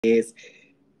is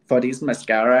for this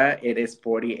mascara, it is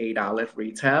 $48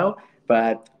 retail.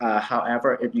 But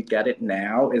however, if you get it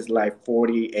now, it's like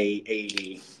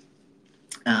 48.80.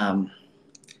 Um,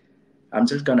 I'm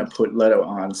just gonna put little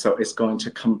on, so it's going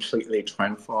to completely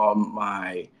transform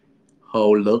my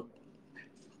whole look.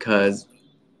 Cause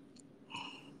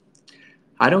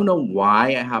I don't know why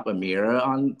I have a mirror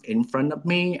on in front of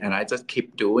me, and I just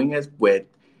keep doing it with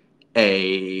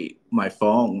a my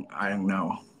phone. I don't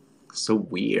know, so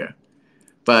weird.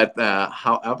 But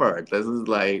however, this is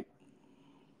like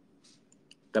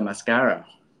the mascara,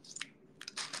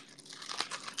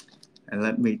 and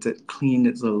let me just clean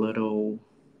it a little.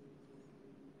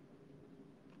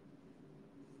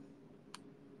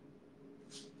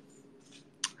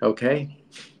 Okay,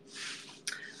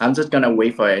 I'm just gonna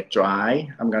wait for it dry.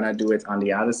 I'm gonna do it on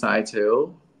the other side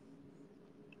too.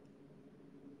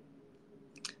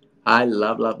 I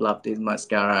love this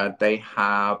mascara. They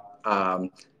have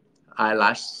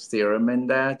eyelash serum in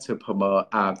there to promote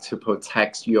to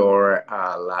protect your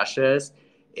lashes.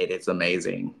 It is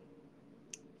amazing.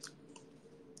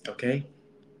 Okay,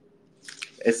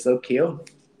 it's so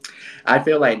cute. I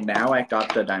feel like now I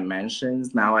got the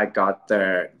dimensions. Now I got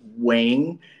the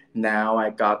wing. Now I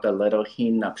got the little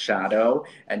hint of shadow.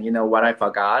 And you know what I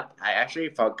forgot? I actually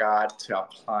forgot to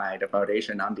apply the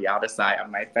foundation on the other side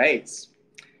of my face.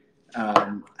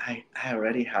 I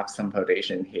already have some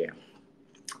foundation here.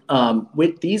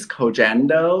 With these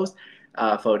Cogendos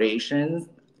foundations,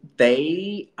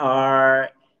 they are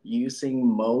using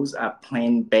most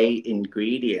plant-based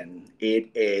ingredient. It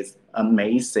is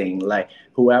amazing. Like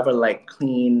whoever like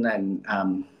clean and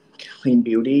clean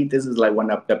beauty, this is like one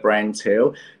of the brand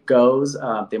too. Goes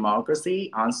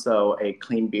Democracy, also a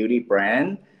clean beauty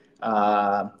brand.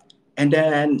 Uh, and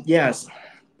then yes,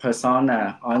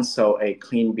 Persona, also a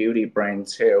clean beauty brand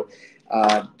too.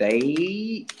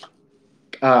 They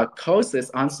Coast is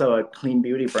also a clean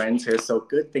beauty brand too. So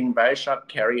good thing Very Shop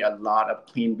carry a lot of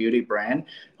clean beauty brand.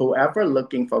 Whoever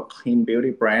looking for clean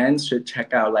beauty brands should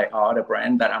check out like all the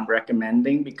brands that I'm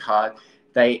recommending because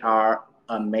they are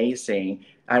amazing.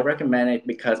 I recommend it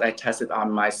because I tested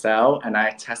on myself and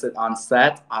I tested on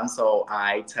set. Also,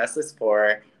 I tested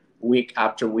for week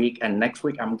after week, and next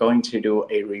week I'm going to do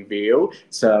a review.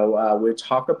 So we'll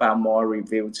talk about more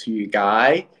review to you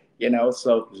guys,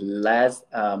 so less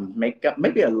makeup,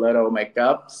 maybe a little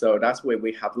makeup. So that's where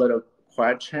we have little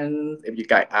questions if you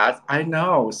guys ask. I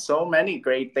know so many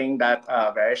great things that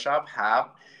Very Shop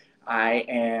have. I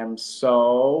am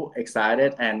so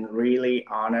excited and really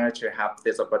honored to have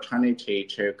this opportunity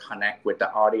to connect with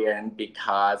the audience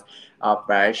because of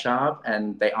Very Shop,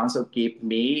 and they also give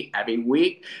me every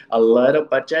week a little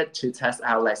budget to test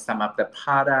out like some of the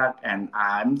product, and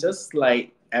I'm just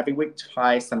like every week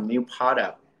try some new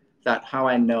product. That how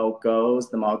I know Go's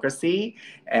Democracy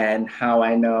and how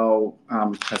I know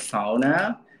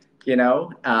Persona,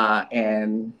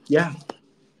 and yeah.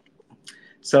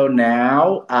 So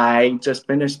now I just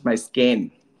finished my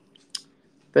skin.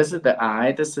 This is the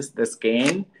eye. This is the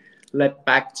skin. Let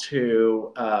back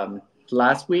to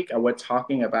last week. I was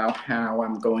talking about how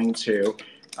I'm going to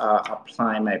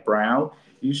apply my brow.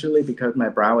 Usually, because my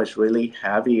brow is really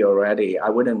heavy already, I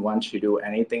wouldn't want to do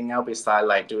anything else besides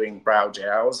like doing brow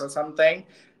gels or something.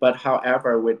 But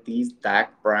however, with these dark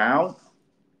brown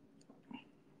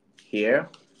here,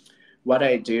 what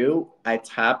I do, I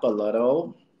tap a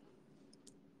little,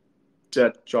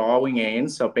 just drawing in.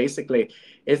 So basically,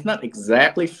 it's not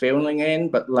exactly filling in,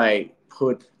 but like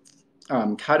put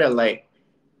kind of like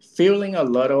filling a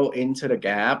little into the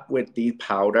gap with the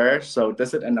powder. So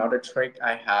this is another trick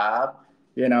I have,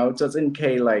 just in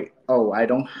case like, oh, I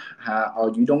don't have,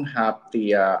 or you don't have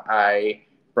the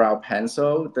eyebrow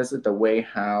pencil. This is the way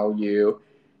how you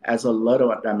add a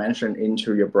little dimension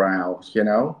into your brows.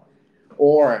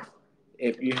 Or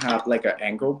if you have like an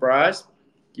angle brush,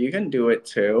 you can do it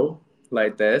too,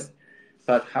 like this.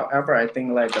 But however, I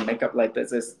think like the makeup like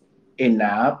this is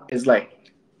enough. It's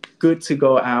like good to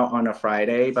go out on a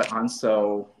Friday, but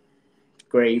also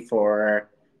great for,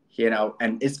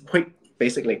 and it's quick,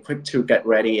 basically quick to get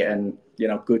ready and,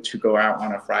 good to go out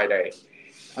on a Friday.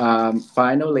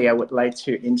 Finally, I would like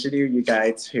to introduce you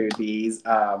guys to these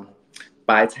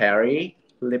by Terry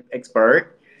Lip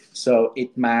Expert. So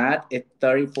it matte, it's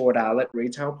 $34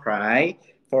 retail price.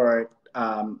 For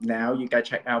now, you guys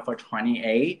check out for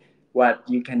 28. What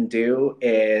you can do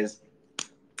is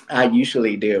I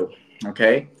usually do,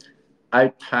 okay? I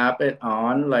tap it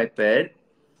on like that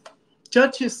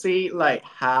just to see like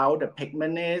how the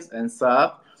pigment is and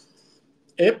stuff.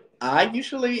 If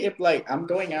like I'm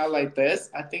going out like this,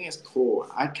 I think it's cool.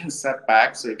 I can set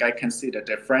back so you guys can see the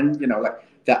difference. Like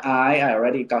The eye, I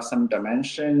already got some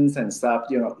dimensions and stuff,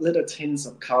 little tints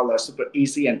of color, super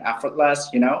easy and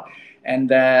effortless. And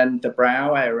then the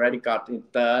brow, I already got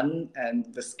it done, and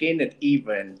the skin is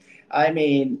even. I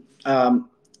mean,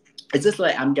 it's just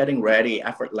like I'm getting ready,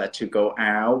 effortless to go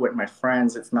out with my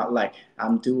friends. It's not like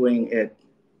I'm doing it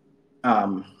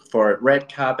for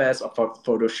red carpets or for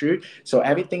photo shoot. So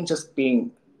everything just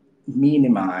being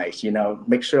minimized,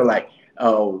 make sure like,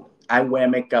 oh, I wear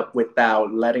makeup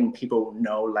without letting people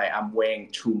know like I'm wearing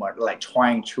too much, like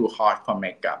trying too hard for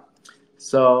makeup.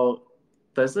 So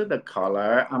this is the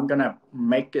color. I'm gonna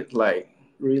make it like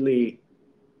really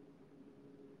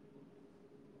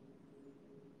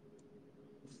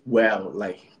well,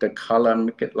 like the color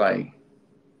make it like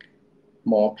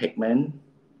more pigment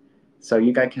so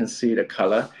you guys can see the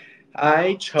color.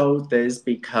 I chose this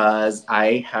because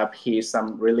I have heard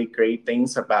some really great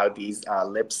things about these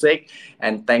lipstick,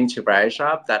 and thanks to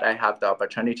Shop that I have the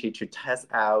opportunity to test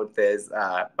out this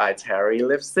by Terry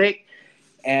lipstick.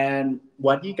 And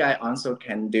what you guys also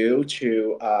can do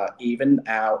to even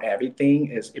out everything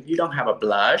is if you don't have a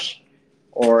blush,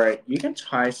 or you can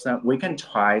try some. We can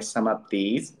try some of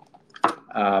these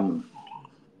um,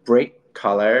 brick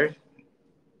color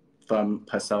from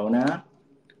Persona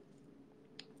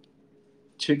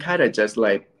to kind of just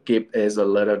like give it a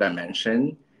little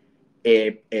dimension.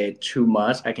 If it's too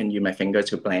much, I can use my finger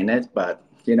to blend it. But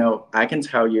I can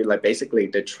tell you like basically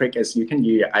the trick is you can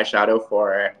use your eyeshadow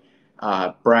for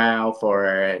brow,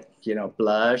 for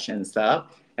blush and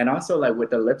stuff, and also like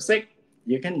with the lipstick,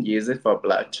 you can use it for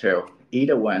blush too.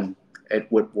 Either one, it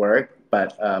would work.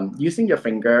 But using your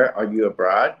finger or your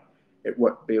brush, it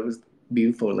works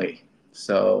beautifully.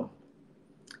 So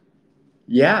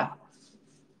yeah,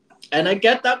 and I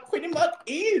get that pretty much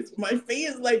is. My face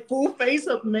is like full face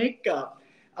of makeup.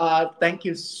 Thank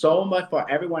you so much for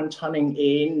everyone tuning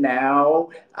in now.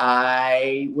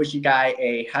 I wish you guys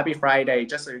a happy Friday.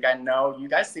 Just so you guys know, you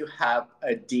guys still have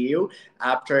a deal.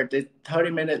 After this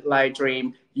 30-minute live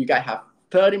stream, you guys have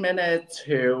 30 minutes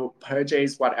to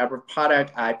purchase whatever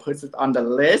product I put it on the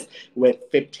list with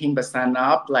 15%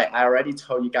 off. Like I already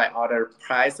told you guys all the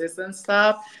prices and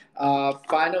stuff.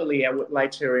 Finally, I would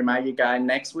like to remind you guys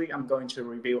next week I'm going to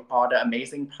review all the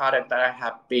amazing products that I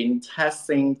have been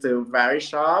testing through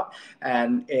Shop,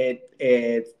 and it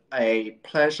is a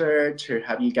pleasure to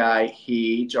have you guys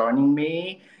here joining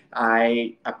me.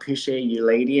 I appreciate you,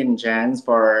 lady and gents,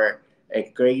 for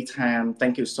a great time.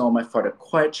 Thank you so much for the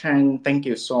question. Thank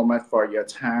you so much for your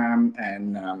time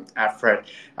and effort.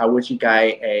 I wish you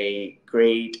guys a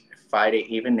great Friday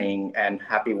evening and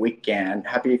happy weekend.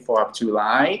 Happy 4th of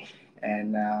July.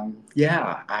 And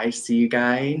yeah, I see you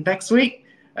guys next week.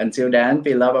 Until then,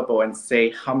 be lovable and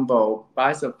stay humble.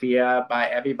 Bye, Sophia. Bye,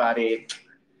 everybody.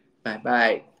 Bye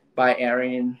bye. Bye,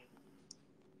 Erin.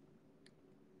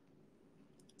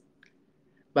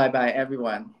 Bye bye,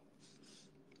 everyone.